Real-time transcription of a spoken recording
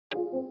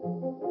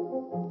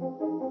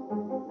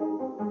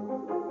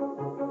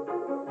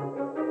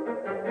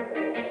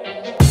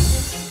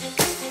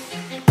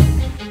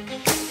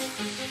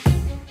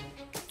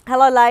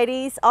Hello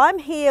ladies, I'm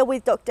here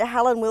with Dr.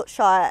 Helen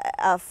Wiltshire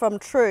from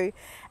True,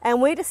 and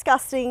we're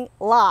discussing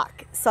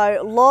Larc,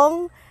 so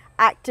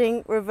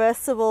long-acting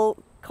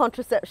reversible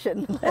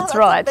contraception. That's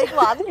right. A big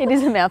one. It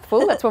is a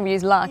mouthful, that's why we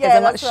use Larc as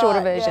a much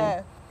shorter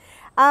version.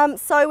 Yeah.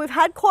 So we've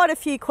had quite a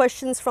few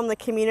questions from the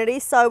community,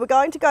 so we're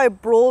going to go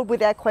broad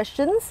with our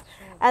questions,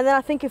 and then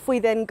I think if we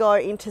then go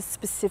into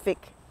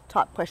specific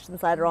type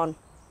questions later on.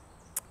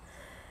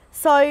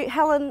 So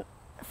Helen,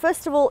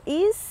 first of all,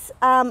 is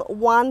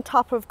one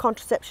type of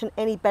contraception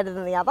any better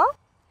than the other?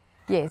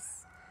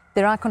 Yes,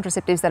 there are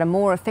contraceptives that are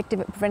more effective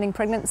at preventing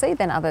pregnancy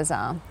than others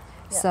are.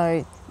 Yep.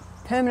 So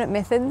permanent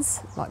methods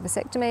like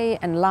vasectomy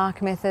and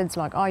Larc methods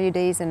like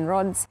IUDs and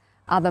rods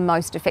are the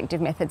most effective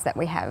methods that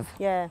we have.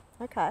 Yeah,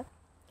 okay.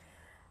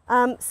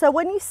 So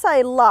when you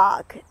say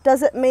Larc,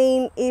 does it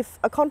mean if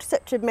a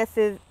contraceptive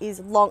method is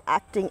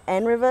long-acting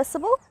and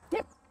reversible?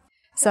 Yep.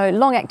 So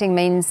long-acting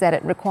means that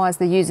it requires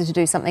the user to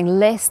do something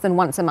less than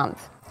once a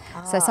month.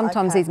 So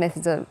sometimes these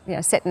methods are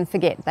set and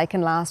forget. They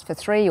can last for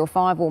 3 or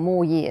 5 or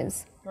more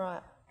years.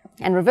 Right.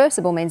 And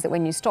reversible means that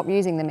when you stop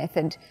using the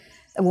method,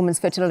 a woman's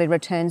fertility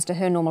returns to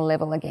her normal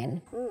level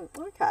again.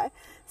 Okay.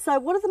 So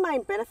what are the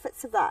main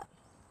benefits of that?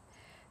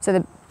 So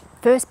the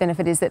first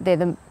benefit is that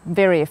they're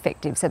very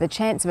effective. So the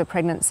chance of a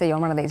pregnancy on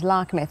one of these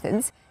Larc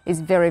methods is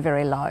very,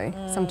 very low,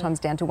 sometimes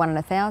down to 1 in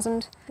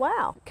 1,000.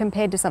 Wow.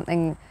 Compared to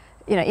something,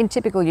 in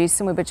typical use,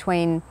 somewhere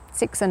between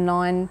 6 and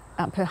 9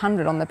 per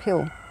 100 on the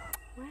pill.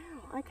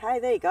 Wow, okay,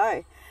 there you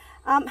go.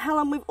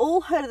 Helen, we've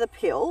all heard of the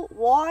pill.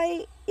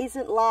 Why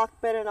isn't Larc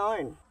better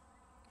known?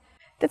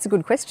 That's a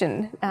good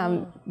question.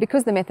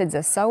 Because the methods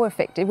are so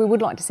effective, we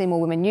would like to see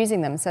more women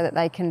using them so that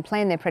they can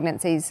plan their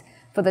pregnancies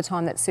for the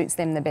time that suits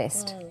them the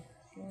best.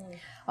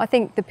 I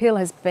think the pill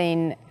has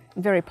been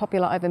very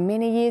popular over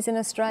many years in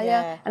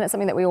Australia, and it's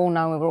something that we all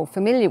know and we're all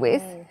familiar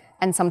with,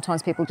 and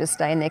sometimes people just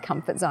stay in their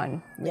comfort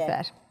zone with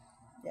that.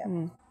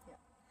 Yeah.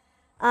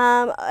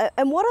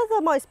 And what are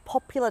the most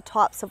popular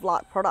types of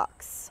Larc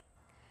products?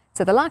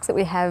 So the Larcs that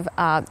we have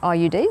are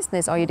IUDs.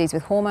 There's IUDs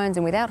with hormones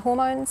and without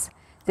hormones.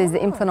 There's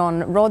the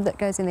Implant rod that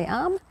goes in the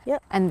arm,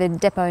 and the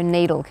depot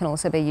needle can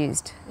also be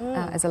used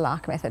as a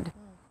Larc method.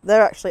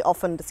 They're actually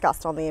often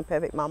discussed on the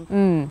Imperfect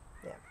Mum.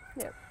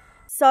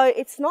 So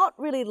it's not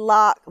really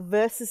Larc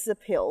versus the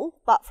pill,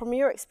 but from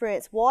your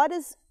experience, why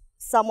does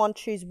someone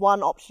choose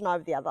one option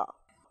over the other?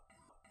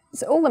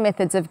 So all the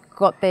methods have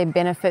got their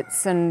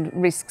benefits and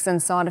risks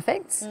and side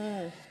effects.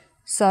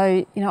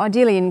 So,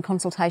 ideally in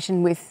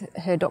consultation with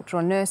her doctor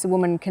or nurse, a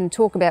woman can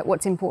talk about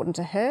what's important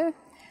to her,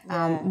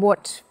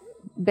 what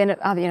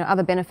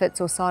other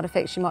benefits or side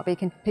effects she might be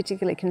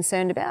particularly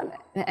concerned about,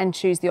 and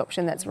choose the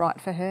option that's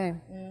right for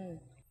her.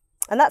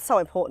 And that's so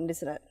important,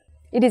 isn't it?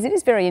 It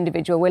is very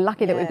individual. We're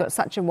lucky that we've got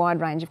such a wide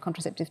range of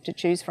contraceptives to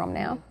choose from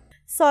now.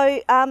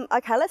 So,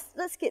 okay,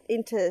 let's get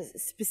into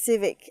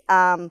specific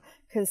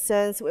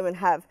concerns that women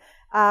have.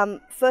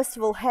 First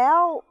of all,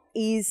 how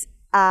is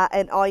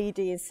an IUD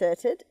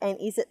inserted, and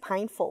is it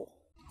painful?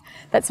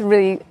 That's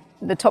really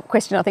the top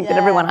question I think that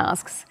everyone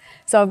asks.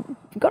 So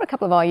I've got a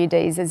couple of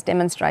IUDs as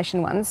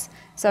demonstration ones.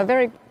 So a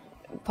very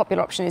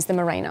popular option is the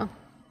Marina.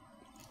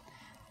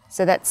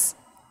 So that's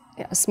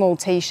a small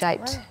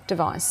T-shaped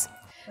device.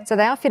 So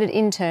they are fitted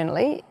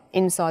internally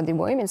inside the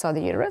womb, inside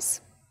the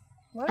uterus,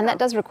 and that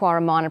does require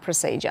a minor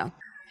procedure.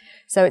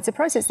 So it's a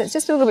process that's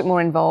just a little bit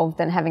more involved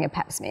than having a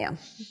pap smear.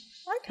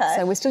 Okay.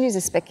 So we still use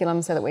a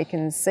speculum so that we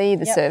can see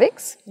the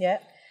cervix.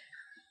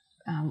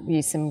 We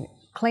use some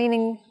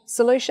cleaning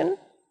solution,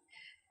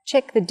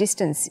 check the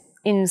distance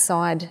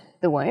inside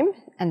the womb,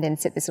 and then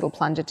set this little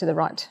plunger to the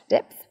right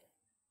depth.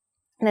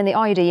 And then the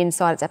IUD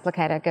inside its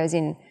applicator goes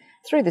in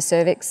through the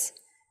cervix,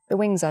 the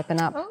wings open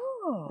up,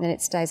 and then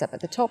it stays up at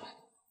the top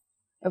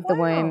of the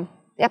womb.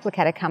 The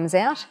applicator comes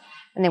out,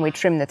 and then we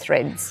trim the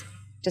threads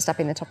just up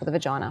in the top of the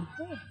vagina.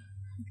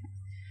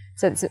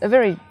 So it's a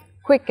very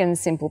quick and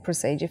simple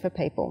procedure for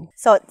people.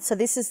 So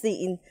this is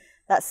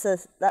that's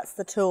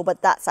the tool,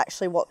 but that's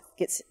actually what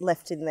gets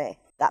left in there,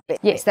 that bit.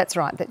 Yes, that's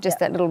right.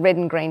 That little red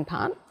and green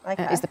part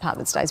is the part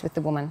that stays with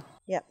the woman.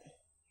 Yep.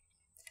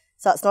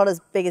 So it's not as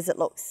big as it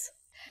looks.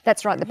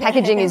 That's right. The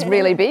packaging is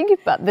really big,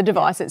 but the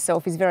device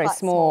itself is very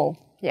small.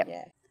 Yep.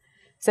 Yeah.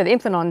 So the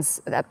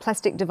Implant's a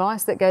plastic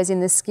device that goes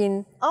in the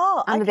skin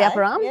under the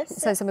upper arm.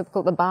 So some people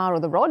call it the bar or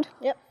the rod.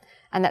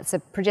 And that's a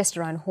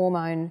progesterone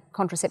hormone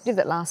contraceptive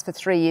that lasts for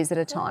 3 years at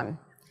a time.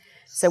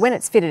 So when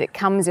it's fitted, it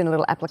comes in a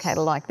little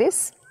applicator like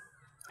this.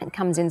 It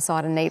comes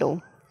inside a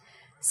needle.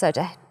 So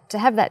to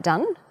have that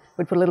done,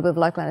 we'd put a little bit of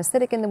local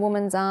anaesthetic in the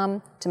woman's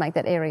arm to make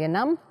that area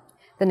numb.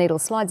 The needle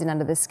slides in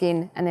under the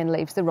skin and then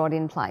leaves the rod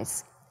in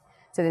place.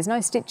 So there's no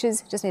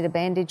stitches, just need a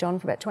bandage on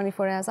for about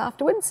 24 hours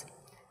afterwards.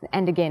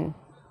 And again,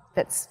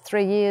 that's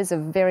 3 years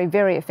of very,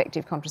 very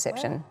effective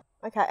contraception.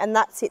 Okay, and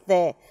that's it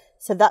there.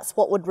 So that's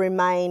what would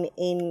remain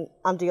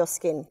under your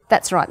skin?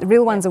 That's right. The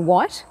real ones are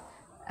white.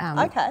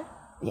 Okay.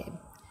 Yeah,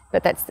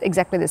 but that's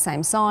exactly the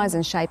same size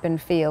and shape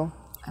and feel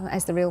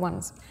as the real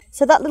ones.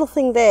 So that little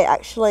thing there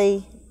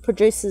actually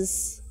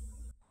produces...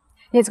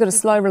 Yeah, it's got a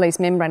slow release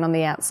membrane on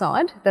the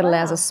outside that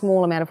allows a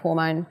small amount of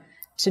hormone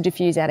to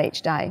diffuse out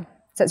each day.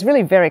 So it's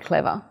really very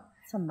clever.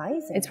 It's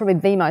amazing. It's probably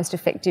the most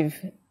effective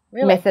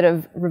method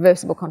of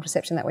reversible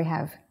contraception that we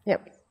have.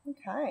 Yep.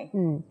 Okay.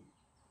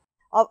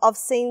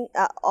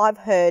 I've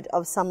heard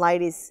of some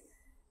ladies,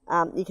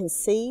 you can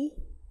see.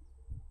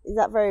 Is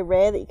that very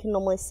rare that you can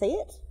normally see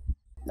it?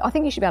 I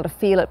think you should be able to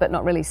feel it but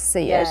not really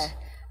see it.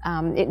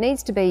 It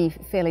needs to be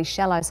fairly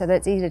shallow so that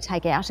it's easy to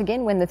take out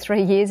again when the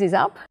 3 years is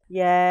up.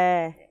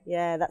 Yeah,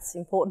 that's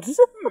important.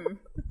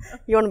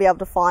 You want to be able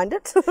to find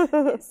it.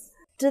 Yes.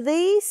 Do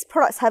these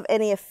products have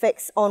any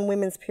effects on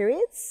women's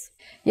periods?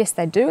 Yes,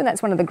 they do, and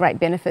that's one of the great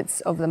benefits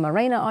of the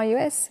Mirena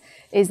IUS,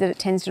 is that it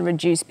tends to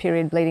reduce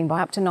period bleeding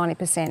by up to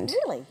 90%.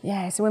 Really?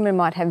 Yeah, so women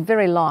might have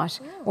very light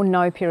or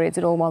no periods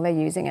at all while they're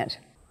using it.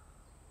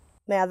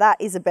 Now that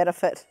is a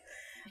benefit.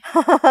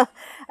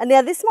 And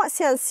now this might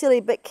sound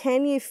silly, but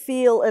can you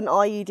feel an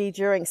IUD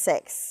during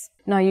sex?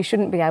 No, you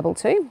shouldn't be able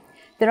to.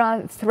 There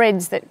are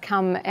threads that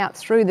come out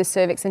through the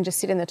cervix and just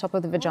sit in the top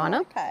of the vagina.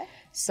 Oh, okay.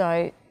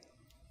 So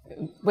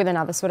with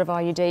another sort of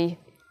IUD,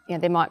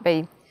 there might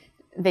be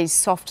these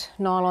soft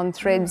nylon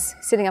threads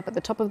sitting up at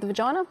the top of the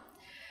vagina.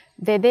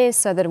 They're there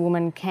so that a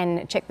woman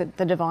can check that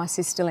the device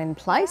is still in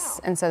place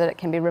and so that it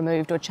can be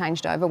removed or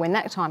changed over when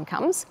that time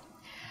comes.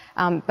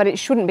 But it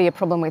shouldn't be a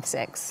problem with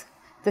sex.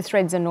 The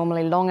threads are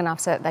normally long enough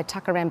so that they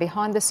tuck around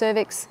behind the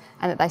cervix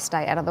and that they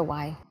stay out of the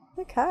way.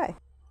 Okay.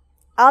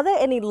 Are there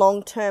any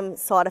long-term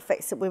side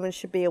effects that women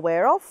should be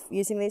aware of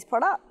using these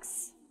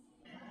products?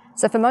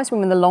 So for most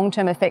women, the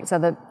long-term effects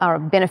are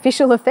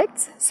beneficial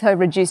effects, so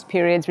reduced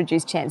periods,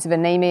 reduced chance of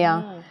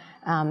anemia,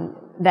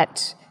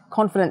 that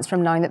confidence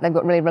from knowing that they've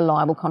got really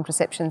reliable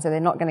contraception so they're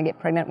not going to get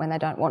pregnant when they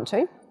don't want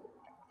to.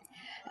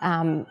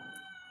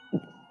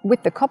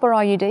 With the copper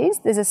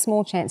IUDs, there's a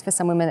small chance for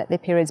some women that their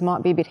periods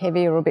might be a bit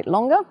heavier or a bit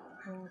longer.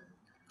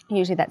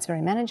 Usually that's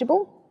very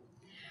manageable.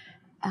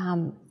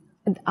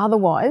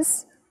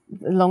 Otherwise,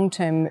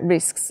 long-term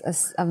risks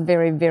are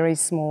very, very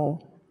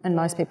small and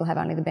most people have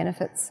only the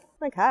benefits.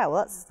 Okay,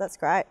 well that's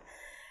great.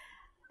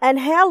 And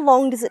how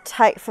long does it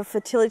take for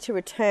fertility to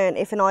return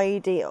if an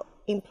IUD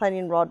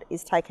implanting rod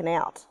is taken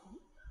out?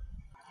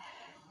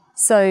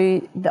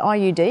 So the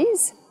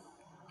IUDs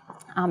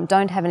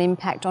don't have an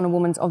impact on a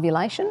woman's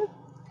ovulation.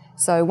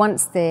 So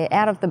once they're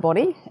out of the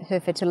body, her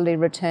fertility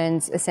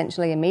returns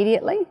essentially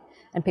immediately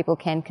and people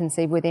can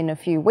conceive within a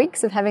few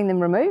weeks of having them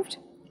removed.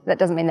 That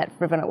doesn't mean that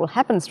it will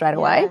happen straight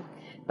away,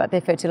 but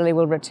their fertility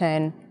will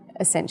return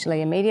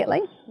essentially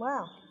immediately.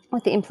 Wow.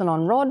 With the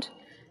implant-on rod,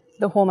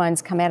 the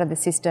hormones come out of the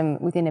system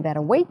within about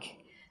a week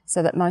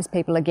so that most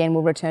people again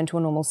will return to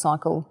a normal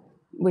cycle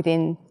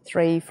within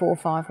 3, 4,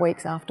 5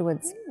 weeks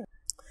afterwards.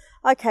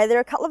 Okay, there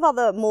are a couple of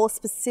other more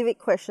specific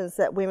questions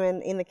that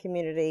women in the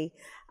community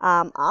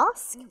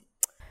ask.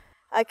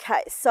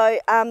 Okay, so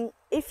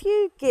if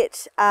you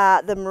get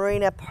the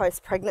Mirena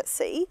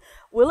post-pregnancy,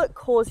 will it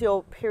cause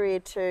your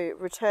period to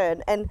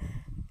return? And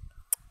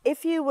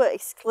if you were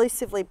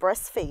exclusively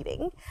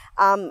breastfeeding,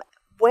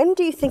 when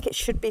do you think it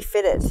should be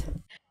fitted? So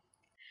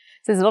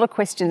there's a lot of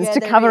questions to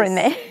cover in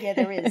there. Yeah,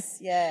 there is,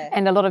 yeah.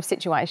 And a lot of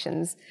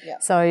situations. Yeah.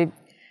 So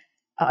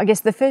I guess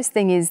the first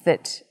thing is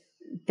that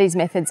these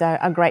methods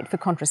are great for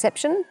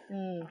contraception.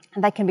 And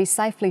they can be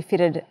safely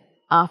fitted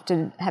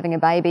after having a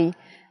baby,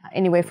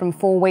 anywhere from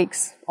 4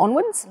 weeks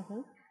onwards.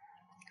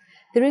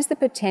 There is the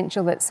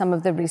potential that some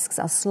of the risks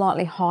are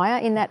slightly higher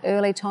in that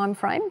early time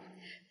frame.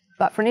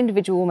 But for an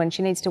individual woman,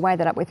 she needs to weigh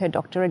that up with her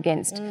doctor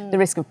against the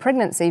risk of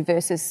pregnancy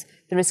versus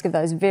the risk of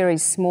those very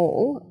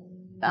small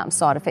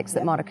side effects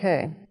that might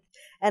occur.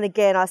 And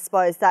again, I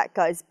suppose that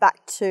goes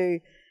back to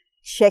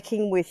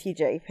checking with your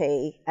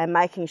GP and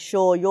making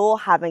sure you're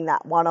having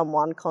that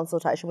one-on-one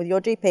consultation with your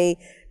GP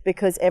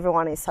because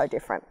everyone is so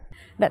different.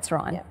 That's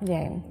right,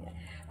 yeah.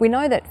 We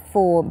know that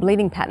for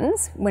bleeding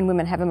patterns, when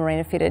women have a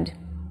Mirena fitted,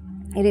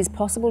 it is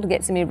possible to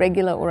get some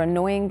irregular or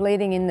annoying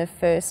bleeding in the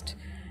first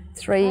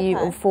 3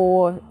 or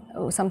 4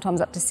 or sometimes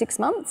up to 6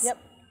 months.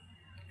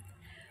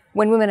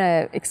 When women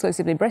are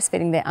exclusively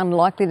breastfeeding, they're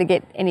unlikely to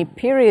get any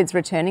periods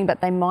returning,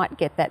 but they might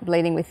get that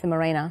bleeding with the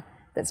Mirena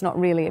that's not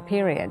really a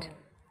period.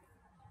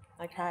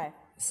 Okay.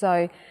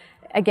 So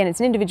again, it's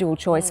an individual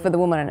choice for the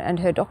woman and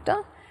her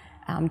doctor.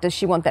 Does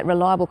she want that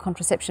reliable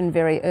contraception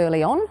very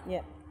early on?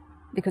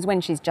 Because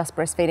when she's just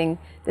breastfeeding,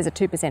 there's a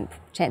 2%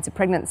 chance of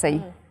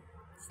pregnancy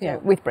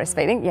with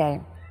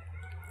breastfeeding,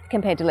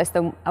 compared to less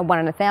than a 1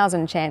 in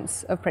 1,000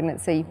 chance of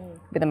pregnancy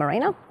with a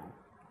Mirena.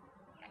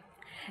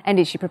 And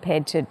is she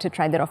prepared to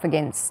trade that off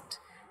against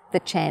the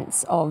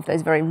chance of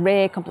those very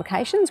rare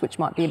complications, which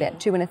might be about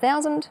 2 in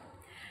 1,000,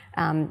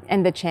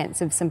 and the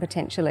chance of some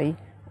potentially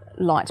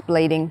light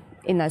bleeding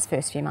in those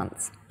first few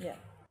months?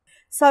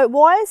 So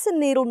why is the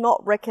needle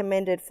not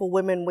recommended for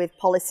women with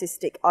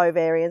polycystic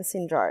ovarian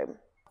syndrome?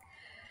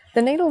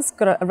 The needle's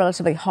got a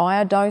relatively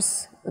higher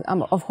dose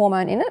of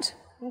hormone in it.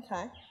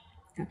 Okay.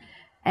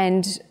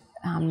 And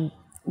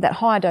that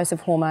higher dose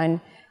of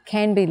hormone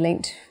can be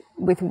linked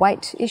with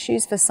weight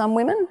issues for some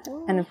women.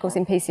 And of course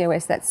in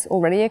PCOS that's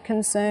already a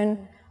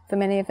concern for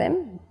many of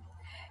them.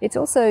 It's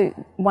also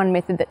one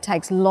method that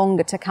takes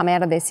longer to come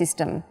out of their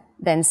system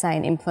than say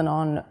an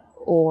implant-on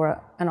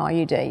or an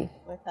IUD.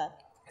 Okay.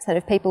 So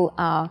if people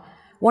are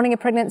wanting a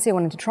pregnancy,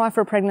 wanting to try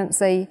for a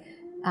pregnancy,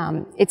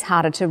 it's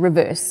harder to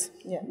reverse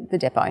the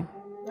depot.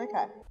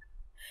 Okay.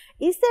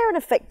 Is there an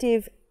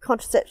effective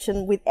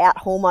contraception without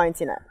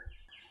hormones in it?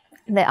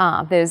 There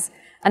are. There's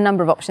a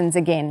number of options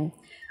again.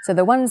 So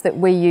the ones that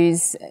we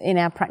use in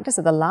our practice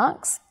are the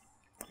Larcs.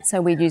 So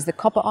we use the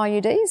copper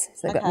IUDs.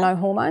 So they've got no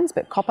hormones,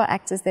 but copper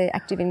acts as their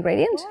active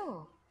ingredient.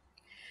 Oh.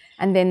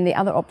 And then the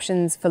other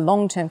options for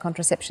long-term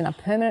contraception are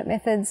permanent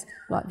methods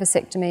like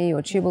vasectomy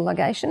or tubal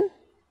ligation.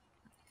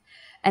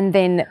 And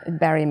then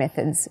barrier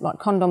methods like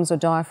condoms or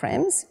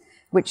diaphragms,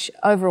 which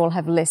overall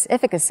have less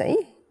efficacy,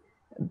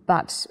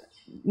 but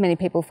many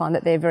people find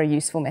that they're very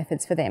useful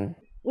methods for them.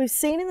 We've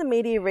seen in the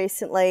media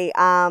recently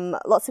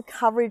lots of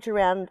coverage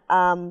around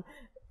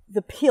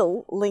the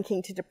pill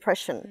linking to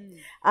depression.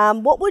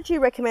 What would you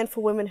recommend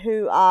for women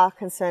who are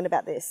concerned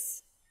about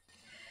this?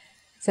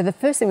 So the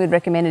first thing we'd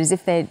recommend is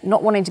if they're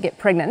not wanting to get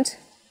pregnant,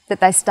 that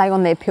they stay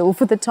on their pill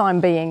for the time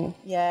being.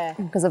 Yeah.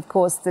 Because of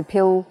course the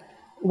pill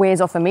wears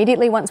off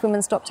immediately once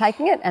women stop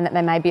taking it, and that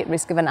they may be at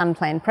risk of an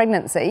unplanned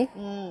pregnancy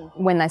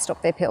when they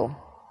stop their pill.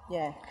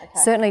 Yeah, okay.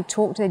 Certainly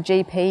talk to their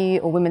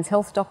GP or women's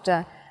health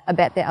doctor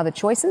about their other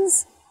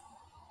choices.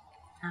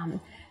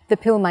 The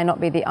pill may not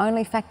be the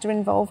only factor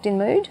involved in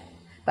mood,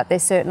 but there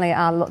certainly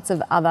are lots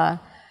of other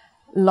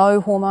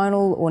low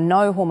hormonal or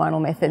no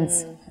hormonal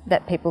methods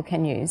that people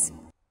can use.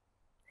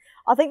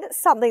 I think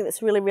that's something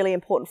that's really, really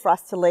important for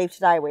us to leave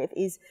today with,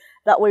 is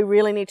that we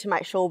really need to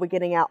make sure we're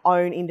getting our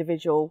own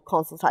individual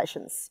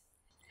consultations.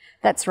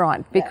 That's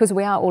right, because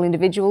we are all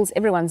individuals,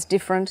 everyone's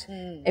different,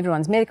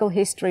 everyone's medical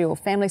history or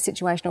family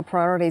situational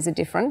priorities are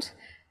different.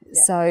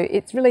 So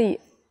it's really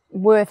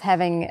worth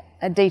having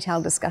a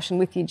detailed discussion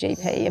with your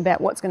GP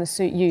about what's going to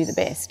suit you the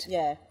best.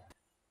 Yeah.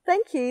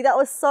 Thank you, that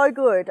was so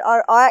good.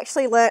 I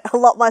actually learnt a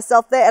lot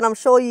myself there, and I'm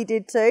sure you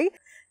did too.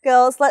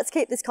 Girls, let's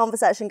keep this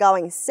conversation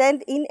going.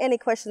 Send in any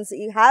questions that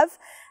you have,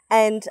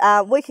 and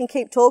we can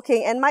keep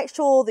talking, and make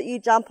sure that you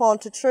jump on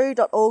to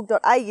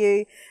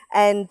true.org.au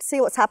and see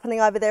what's happening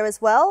over there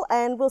as well,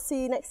 and we'll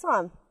see you next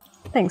time.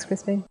 Thanks,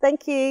 Crispy.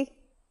 Thank you.